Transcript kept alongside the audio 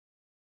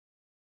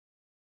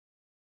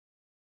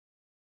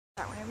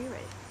Whenever you're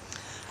ready.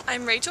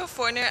 I'm Rachel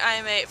Fortner. I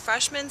am a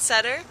freshman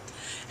setter,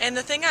 and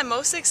the thing I'm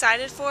most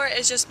excited for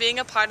is just being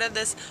a part of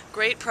this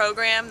great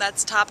program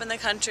that's top in the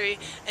country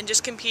and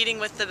just competing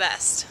with the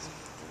best.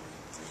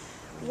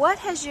 What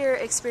has your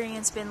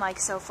experience been like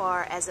so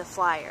far as a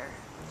flyer?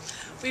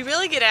 We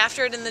really get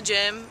after it in the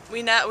gym.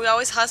 We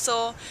always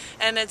hustle,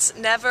 and it's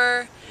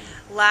never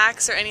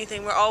lax or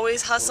anything. We're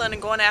always hustling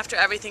and going after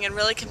everything and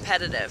really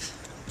competitive.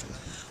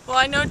 Well,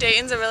 I know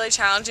Dayton's a really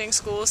challenging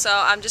school, so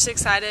I'm just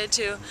excited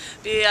to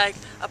be a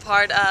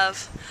part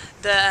of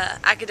the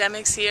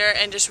academics here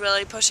and just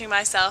really pushing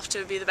myself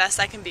to be the best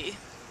I can be.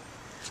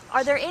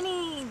 Are there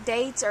any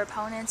dates or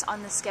opponents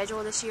on the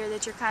schedule this year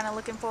that you're kind of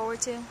looking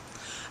forward to?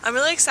 I'm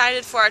really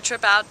excited for our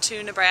trip out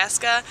to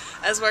Nebraska,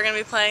 as we're going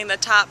to be playing the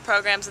top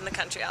programs in the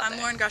country out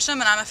there. I'm Gresham,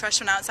 and I'm a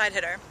freshman outside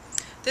hitter.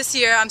 This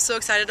year I'm so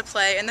excited to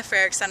play in the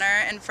Frerick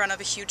Center in front of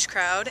a huge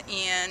crowd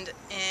and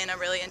in a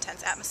really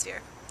intense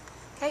atmosphere.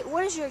 Okay,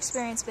 what has your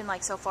experience been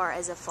like so far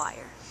as a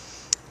flyer?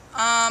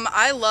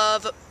 I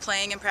love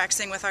playing and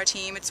practicing with our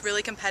team. It's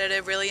really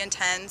competitive, really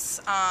intense.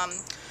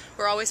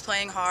 We're always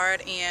playing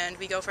hard, and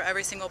we go for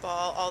every single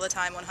ball all the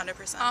time,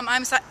 100%.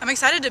 I'm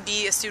excited to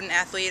be a student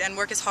athlete and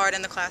work as hard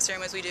in the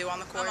classroom as we do on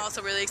the court. I'm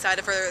also really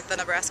excited for the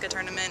Nebraska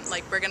tournament.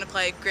 We're going to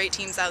play great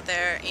teams out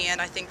there,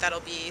 and I think that'll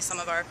be some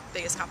of our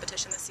biggest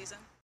competition this season.